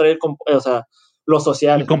sea, a mí me atrae lo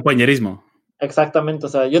social. El compañerismo. Exactamente, o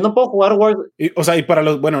sea, yo no puedo jugar Warzone. O sea, y para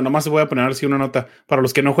los, bueno, nomás voy a poner así una nota, para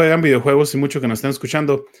los que no juegan videojuegos y mucho que nos están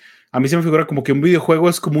escuchando, a mí se me figura como que un videojuego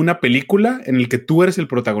es como una película en el que tú eres el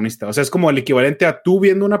protagonista, o sea, es como el equivalente a tú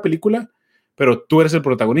viendo una película, pero tú eres el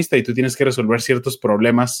protagonista y tú tienes que resolver ciertos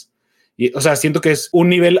problemas, y, o sea, siento que es un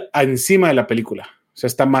nivel encima de la película. O sea,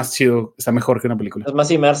 está más chido, está mejor que una película. Es más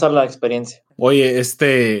inmersa la experiencia. Oye,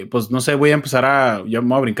 pues no sé, voy a empezar ya me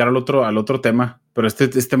voy a brincar al otro tema, pero este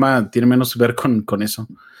tema tiene menos que ver con eso.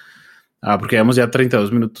 Porque llevamos ya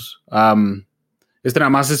 32 minutos. Este nada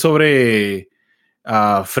más es sobre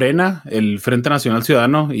frena el Frente Nacional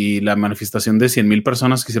Ciudadano y la manifestación de 100,000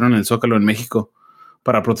 personas que hicieron en el Zócalo en México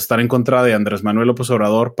para protestar en contra de Andrés Manuel López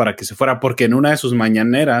Obrador para que se fuera, porque en una de sus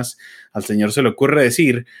mañaneras al señor se le ocurre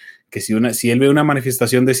decir que si él ve una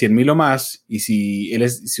manifestación de 100,000 o más y si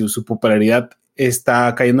su popularidad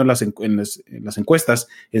está cayendo en las encuestas,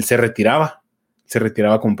 él se retiraba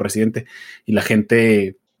como presidente y la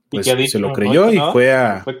gente pues se lo creyó y fue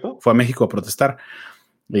a México a protestar.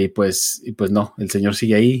 Y pues no, el señor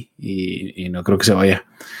sigue ahí y no creo que se vaya.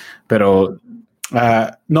 Pero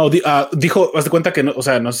dijo, haz de cuenta que no, o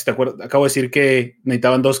sea, no sé si te acuerdas, acabo de decir que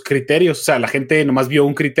necesitaban 2 criterios. O sea, la gente nomás vio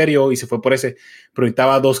un criterio y se fue por ese, pero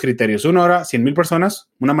necesitaba 2 criterios. Uno era 100,000 personas,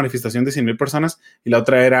 una manifestación de 100,000 personas, y la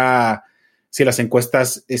otra era si las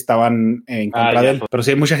encuestas estaban en contra de él. Pero sí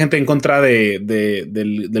hay mucha gente en contra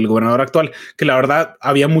del gobernador actual, que la verdad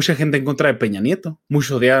había mucha gente en contra de Peña Nieto.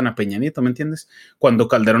 Muchos odiaban a Peña Nieto, ¿me entiendes? Cuando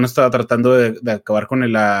Calderón estaba tratando de acabar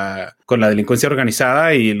con la delincuencia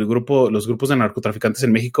organizada y los grupos de narcotraficantes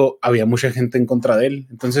en México, había mucha gente en contra de él.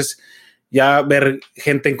 Entonces, ya ver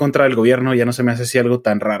gente en contra del gobierno ya no se me hace así algo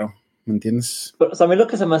tan raro, ¿me entiendes? Pero, o sea, a mí lo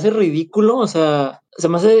que se me hace ridículo, o sea, se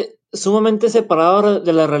me hace sumamente separado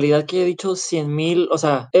de la realidad que he dicho 100,000, o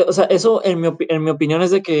sea, eso en mi opinión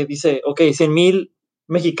es de que dice, ok, 100,000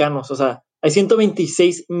 mexicanos, o sea, hay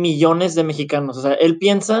 126 millones de mexicanos, o sea, él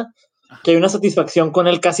piensa que hay una satisfacción con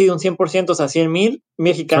él casi de un 100%, o sea, 100,000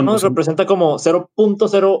 mexicanos representa como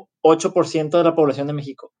 0.08% de la población de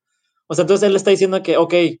México. O sea, entonces él está diciendo que,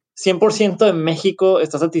 ok, 100% de México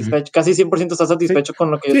está satisfecho, casi 100% está satisfecho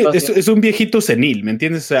con lo que yo estoy haciendo. Es un viejito senil, ¿me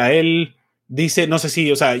entiendes? O sea, él dice, no sé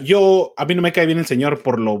si, o sea, a mí no me cae bien el señor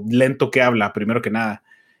por lo lento que habla, primero que nada.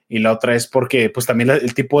 Y la otra es porque, pues también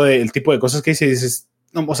el tipo de cosas que dices,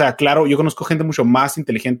 no, o sea, claro, yo conozco gente mucho más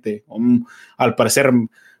inteligente, al parecer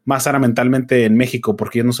más sana mentalmente en México,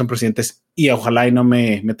 porque ellos no son presidentes y ojalá y no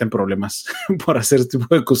me meten problemas por hacer este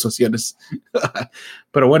tipo de acusaciones.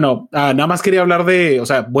 Pero bueno, nada más quería hablar de, o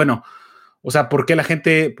sea, ¿por qué la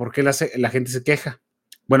gente se queja?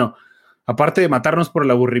 Bueno, aparte de matarnos por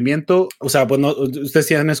el aburrimiento, o sea, pues ustedes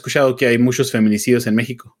sí han escuchado que hay muchos feminicidios en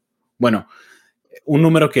México. Bueno, un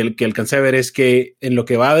número que alcancé a ver es que en lo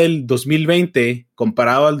que va del 2020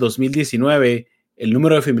 comparado al 2019, el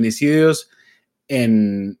número de feminicidios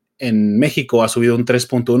en México ha subido un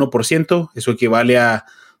 3.1%. Eso equivale a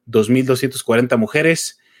 2,240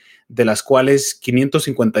 mujeres, de las cuales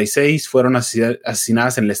 556 fueron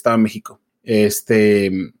asesinadas en el Estado de México.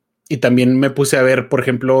 Y también me puse a ver, por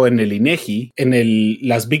ejemplo, en el INEGI,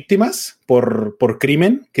 las víctimas por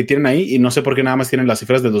crimen que tienen ahí, y no sé por qué nada más tienen las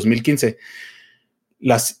cifras de 2015.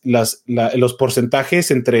 Los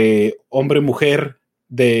porcentajes entre hombre y mujer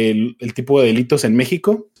del tipo de delitos en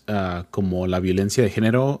México, como la violencia de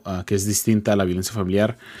género, que es distinta a la violencia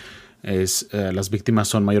familiar, las víctimas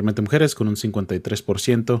son mayormente mujeres con un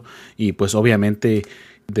 53%, y pues obviamente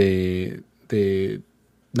de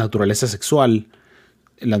naturaleza sexual,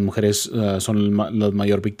 las mujeres son las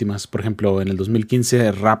mayor víctimas. Por ejemplo, en el 2015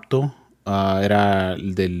 el rapto era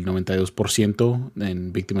del 92%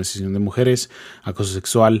 en victimización de mujeres. Acoso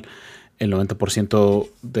sexual, el 90%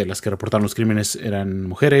 de las que reportaron los crímenes eran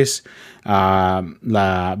mujeres.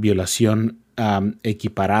 La violación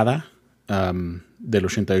equiparada del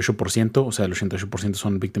 88%, o sea, el 88%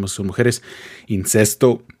 son víctimas que son mujeres. El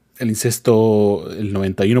incesto, el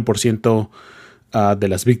 91% de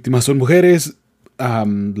las víctimas son mujeres.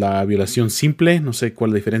 La violación simple, no sé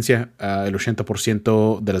cuál es la diferencia, el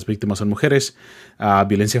 80% de las víctimas son mujeres.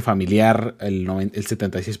 Violencia familiar, el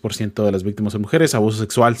 76% de las víctimas son mujeres. Abuso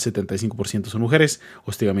sexual, 75% son mujeres.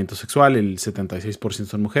 Hostigamiento sexual, el 76%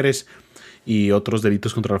 son mujeres. Y otros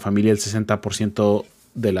delitos contra la familia, el 60%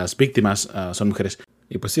 de las víctimas son mujeres.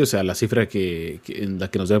 Y pues sí, o sea, la cifra en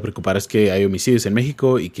la que nos debe preocupar es que hay homicidios en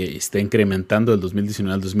México y que está incrementando del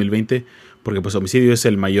 2019 al 2020, porque pues homicidio es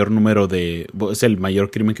el mayor es el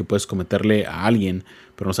mayor crimen que puedes cometerle a alguien,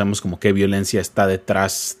 pero no sabemos como qué violencia está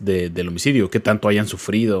detrás del homicidio, qué tanto hayan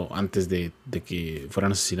sufrido antes de que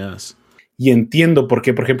fueran asesinadas. Y entiendo por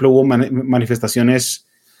qué, por ejemplo, hubo manifestaciones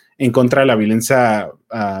en contra de la violencia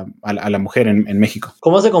a la mujer en México.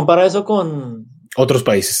 ¿Cómo se compara eso con otros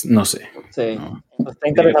países? No sé. Sí, no. Está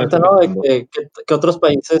interesante, ¿no? De que otros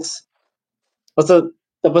países, o sea,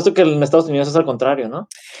 te apuesto que en Estados Unidos es al contrario, ¿no?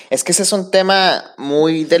 Es que ese es un tema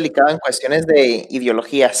muy delicado en cuestiones de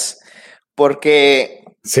ideologías, porque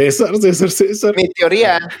César. Mi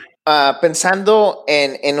teoría, pensando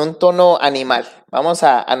en un tono animal, vamos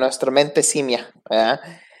a nuestra mente simia, ¿verdad?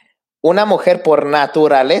 Una mujer por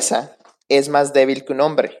naturaleza es más débil que un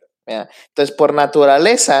hombre, ¿verdad? Entonces, por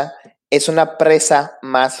naturaleza es una presa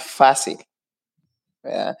más fácil.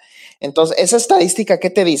 ¿verdad? Entonces, esa estadística, ¿qué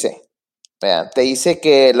te dice? ¿Verdad? Te dice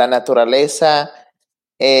que la naturaleza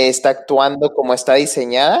está actuando como está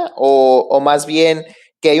diseñada, o más bien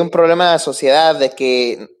que hay un problema en la sociedad de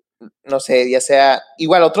que, no sé, ya sea,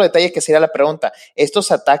 igual otro detalle que sería la pregunta,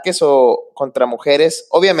 estos ataques o contra mujeres,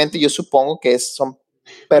 obviamente yo supongo que son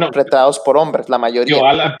perpetrados por hombres, la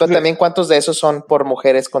mayoría, pero también cuántos de esos son por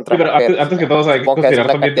mujeres contra mujeres. Antes que todo, hay que considerar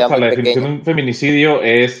también, o sea, la definición de un feminicidio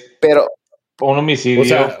es un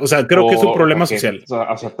homicidio. O sea, creo que es un problema social.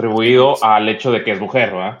 O sea, atribuido al hecho de que es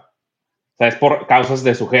mujer, ¿verdad? O sea, es por causas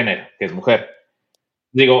de su género, que es mujer.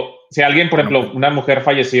 Digo, si alguien, por ejemplo, una mujer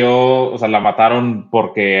falleció, o sea, la mataron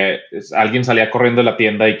porque alguien salía corriendo de la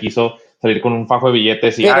tienda y quiso salir con un fajo de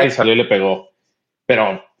billetes y salió y le pegó.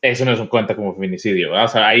 Pero eso no es un cuenta como feminicidio, ¿verdad? O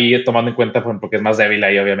sea, ahí tomando en cuenta, por ejemplo, que es más débil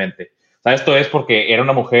ahí, obviamente. O sea, esto es porque era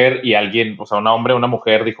una mujer y alguien, o sea, un hombre o una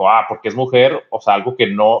mujer dijo, porque es mujer, o sea, algo que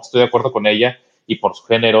no estoy de acuerdo con ella y por su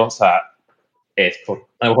género, o sea,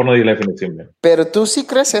 a lo mejor no di la definición bien. Pero tú sí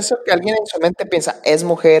crees eso, que alguien en su mente piensa, es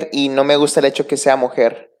mujer y no me gusta el hecho que sea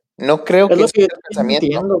mujer. No creo que es el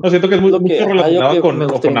pensamiento. No, siento que es mucho relacionado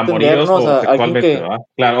con amoríos o sexualmente, ¿verdad?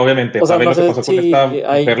 Claro, obviamente. O sea, ¿sabes lo que pasó con esta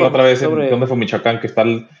mujer la otra vez en donde fue Michoacán? Que está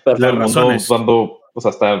todo el mundo dando, o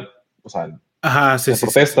sea,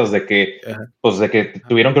 protestas de que, pues, de que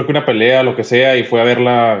tuvieron creo que una pelea, lo que sea, y fue a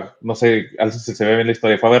verla, no sé, si se ve bien la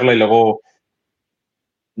historia, fue a verla y luego,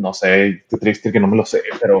 no sé, qué triste que no me lo sé,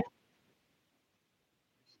 pero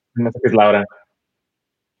no sé qué es Laura.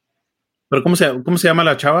 ¿Pero cómo se llama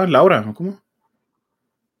la chava? ¿Laura? ¿O cómo?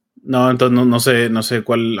 No, entonces no sé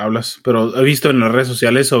cuál hablas, pero he visto en las redes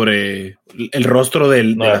sociales sobre el rostro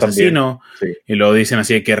del asesino, sí. Y lo dicen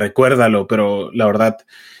así de que recuérdalo, pero la verdad,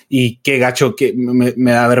 y qué gacho, que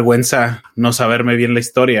me da vergüenza no saberme bien la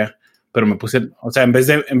historia, pero me puse, o sea, en vez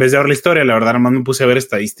de ver la historia, la verdad nomás me puse a ver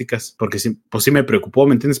estadísticas, porque sí, pues sí me preocupó,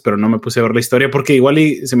 ¿me entiendes? Pero no me puse a ver la historia, porque igual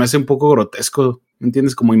se me hace un poco grotesco, ¿me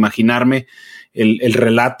entiendes? Como imaginarme el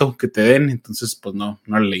relato que te den, entonces pues no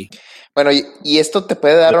la leí. Bueno, y esto te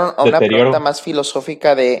puede dar una pregunta más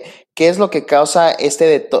filosófica de qué es lo que causa ¿qué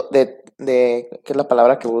es la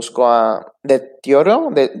palabra que busco?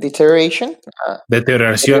 Deterioro, deterioration.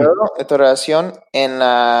 Deterioración en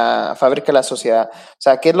la fábrica de la sociedad. O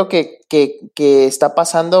sea, ¿qué es lo que está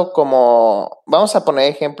pasando como, vamos a poner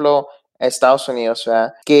ejemplo, Estados Unidos,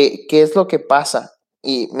 ¿verdad? ¿Qué es lo que pasa?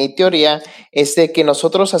 Y mi teoría es de que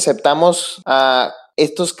nosotros aceptamos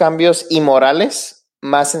estos cambios inmorales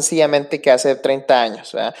más sencillamente que hace 30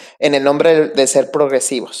 años, ¿verdad? En el nombre de ser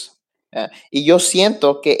progresivos, ¿verdad? Y yo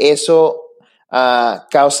siento que eso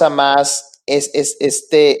causa más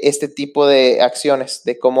este tipo de acciones,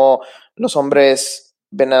 de cómo los hombres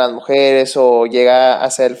ven a las mujeres o llega a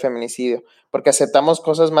ser el feminicidio, porque aceptamos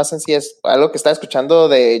cosas más sencillas. Algo que estaba escuchando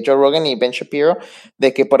de Joe Rogan y Ben Shapiro,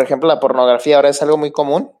 de que, por ejemplo, la pornografía ahora es algo muy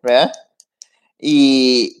común, ¿verdad?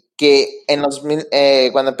 Y que en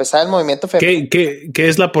cuando empezaba el movimiento feminista... ¿Qué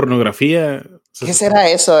es la pornografía? ¿Qué será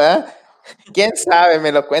eso, ¿Quién sabe?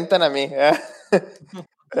 Me lo cuentan a mí,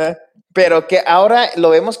 Pero que ahora lo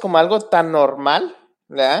vemos como algo tan normal,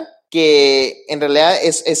 ¿verdad? Que en realidad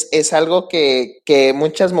es algo que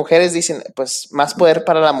muchas mujeres dicen, pues más poder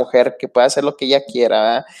para la mujer, que pueda hacer lo que ella quiera,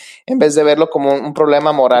 ¿verdad? En vez de verlo como un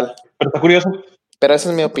problema moral. Pero está curioso. Pero esa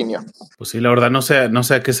es mi opinión. Pues sí, la verdad no sé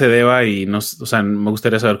a qué se deba y o sea, me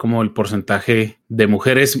gustaría saber cómo el porcentaje de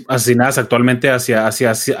mujeres asesinadas actualmente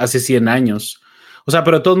hace 100 años. O sea,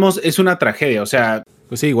 pero de todos modos es una tragedia. O sea,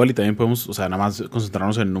 pues sí, igual y también podemos, o sea, nada más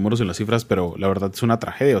concentrarnos en números y en las cifras, pero la verdad es una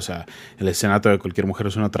tragedia. O sea, el asesinato de cualquier mujer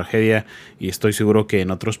es una tragedia y estoy seguro que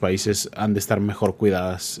en otros países han de estar mejor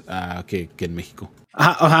cuidadas que en México.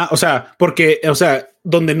 Ajá, o sea, porque, o sea,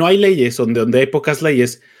 donde no hay leyes, donde hay pocas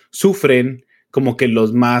leyes, sufren como que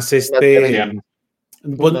los más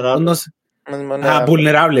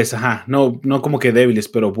vulnerables, ajá, no como que débiles,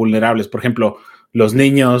 pero vulnerables. Por ejemplo, los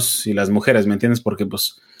niños y las mujeres, ¿me entiendes? Porque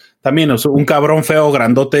pues también un cabrón feo,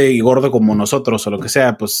 grandote y gordo como nosotros o lo que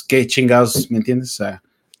sea, pues qué chingados, ¿me entiendes? O sea,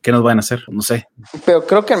 ¿qué nos van a hacer? No sé. Pero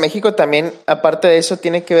creo que en México también, aparte de eso,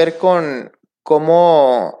 tiene que ver con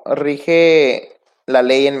cómo rige la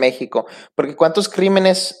ley en México, porque ¿cuántos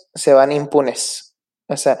crímenes se van impunes?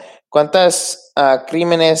 O sea, ¿cuántos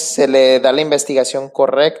crímenes se le da la investigación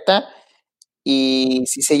correcta y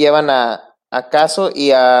si se llevan a caso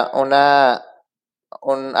y a un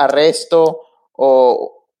arresto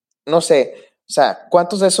o no sé? O sea,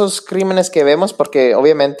 ¿cuántos de esos crímenes que vemos? Porque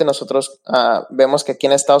obviamente nosotros vemos que aquí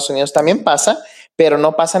en Estados Unidos también pasa, pero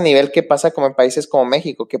no pasa a nivel que pasa como en países como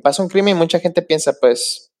México, que pasa un crimen y mucha gente piensa,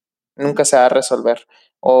 pues, nunca se va a resolver.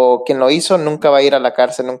 O quien lo hizo nunca va a ir a la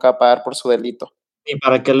cárcel, nunca va a pagar por su delito. Ni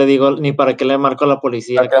para qué le digo, ni para qué le marco a la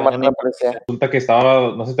policía. Resulta que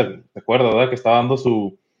estaba, no sé si te acuerdas, ¿verdad? Que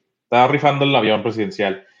estaba rifando el avión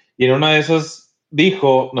presidencial. Y en una de esas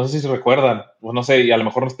dijo, no sé si se recuerdan, pues no sé, y a lo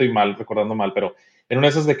mejor no estoy recordando mal, pero en una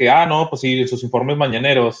de esas de que, no, pues sí, en sus informes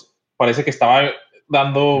mañaneros, parece que estaba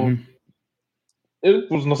dando,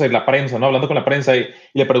 pues no sé, la prensa, ¿no? Hablando con la prensa y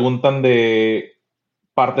le preguntan de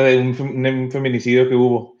parte de un feminicidio que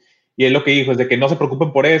hubo. Y él lo que dijo es de que no se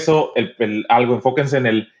preocupen por eso, algo, enfóquense en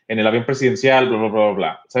el avión presidencial, bla, bla, bla,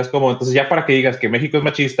 bla. ¿Sabes cómo? Entonces ya para que digas que México es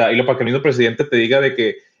machista y para que el mismo presidente te diga de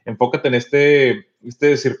que enfócate en este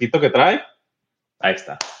circuito que trae, ahí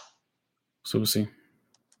está. Sí.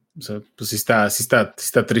 O sea, pues sí está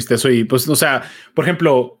triste eso. Y pues, o sea, por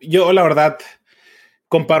ejemplo, yo la verdad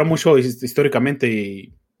comparo mucho históricamente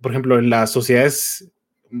y, por ejemplo, en las sociedades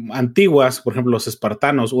antiguas, por ejemplo, los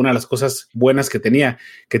espartanos, una de las cosas buenas que tenía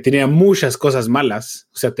muchas cosas malas,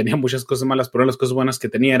 o sea, tenía muchas cosas malas, pero una de las cosas buenas que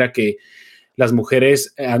tenía era que las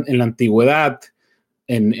mujeres en la antigüedad,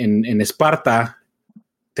 en Esparta,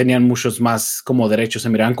 tenían muchos más como derechos, se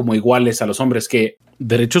miraban como iguales a los hombres, que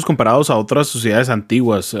derechos comparados a otras sociedades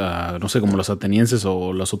antiguas, no sé, como los atenienses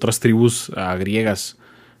o las otras tribus griegas,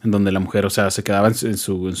 en donde la mujer, o sea, se quedaba en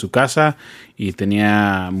su casa y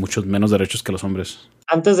tenía muchos menos derechos que los hombres.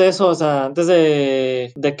 Antes de eso, o sea, antes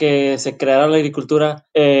de que se creara la agricultura,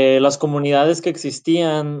 las comunidades que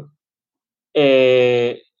existían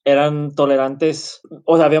eran tolerantes,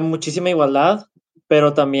 o sea, había muchísima igualdad,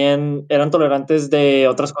 pero también eran tolerantes de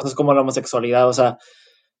otras cosas como la homosexualidad, o sea,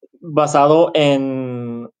 basado la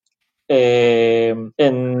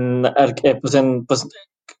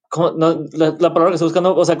palabra que estoy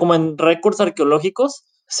buscando, o sea, como en récords arqueológicos,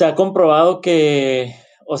 se ha comprobado que,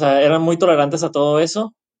 o sea, eran muy tolerantes a todo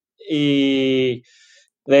eso y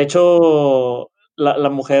de hecho la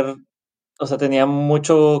mujer, o sea, tenía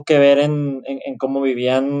mucho que ver en cómo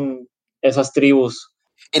vivían esas tribus.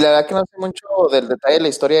 Y la verdad que no sé mucho del detalle de la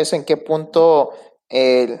historia, es en qué punto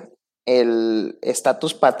el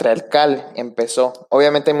estatus patriarcal empezó.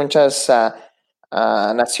 Obviamente hay muchas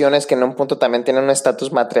naciones que en un punto también tienen un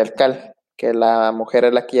estatus matriarcal, que la mujer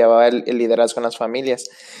es la que llevaba el liderazgo en las familias.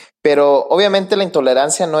 Pero obviamente la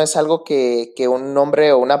intolerancia no es algo que un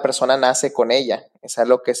hombre o una persona nace con ella, es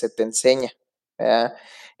algo que se te enseña, ¿verdad?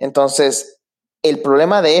 Entonces, el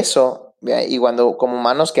problema de eso, ¿verdad? Y cuando como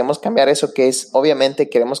humanos queremos cambiar eso, que es obviamente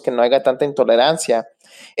queremos que no haya tanta intolerancia,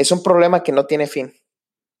 es un problema que no tiene fin,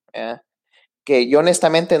 ¿verdad? Que yo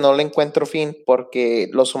honestamente no le encuentro fin, porque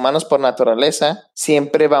los humanos por naturaleza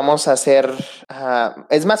siempre vamos a hacer,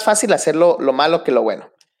 es más fácil hacer lo malo que lo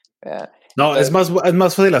bueno, ¿verdad? No, es más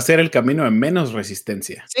fácil hacer el camino de menos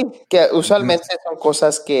resistencia. Sí, que usualmente son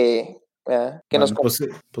cosas que nos...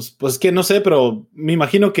 Pues que no sé, pero me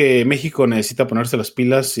imagino que México necesita ponerse las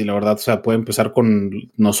pilas y la verdad, o sea, puede empezar con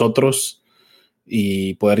nosotros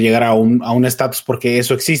y poder llegar a un estatus, porque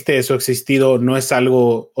eso existe, eso ha existido, no es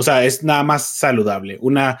algo, o sea, es nada más saludable.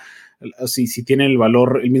 Si tienen el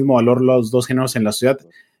mismo valor los dos géneros en la sociedad,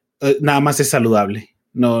 nada más es saludable.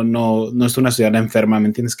 No es una ciudad enferma, ¿me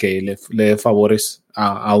entiendes? Que le dé favores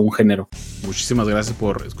a un género. Muchísimas gracias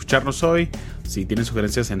por escucharnos hoy. Si tienen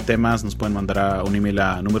sugerencias en temas, nos pueden mandar un email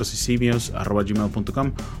a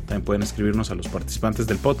numerosysimios@gmail.com. También pueden escribirnos a los participantes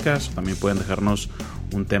del podcast. También pueden dejarnos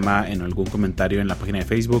un tema en algún comentario en la página de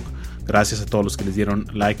Facebook. Gracias a todos los que les dieron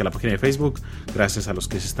like a la página de Facebook. Gracias a los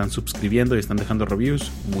que se están suscribiendo y están dejando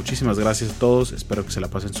reviews. Muchísimas gracias a todos. Espero que se la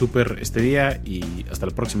pasen súper este día y hasta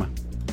la próxima.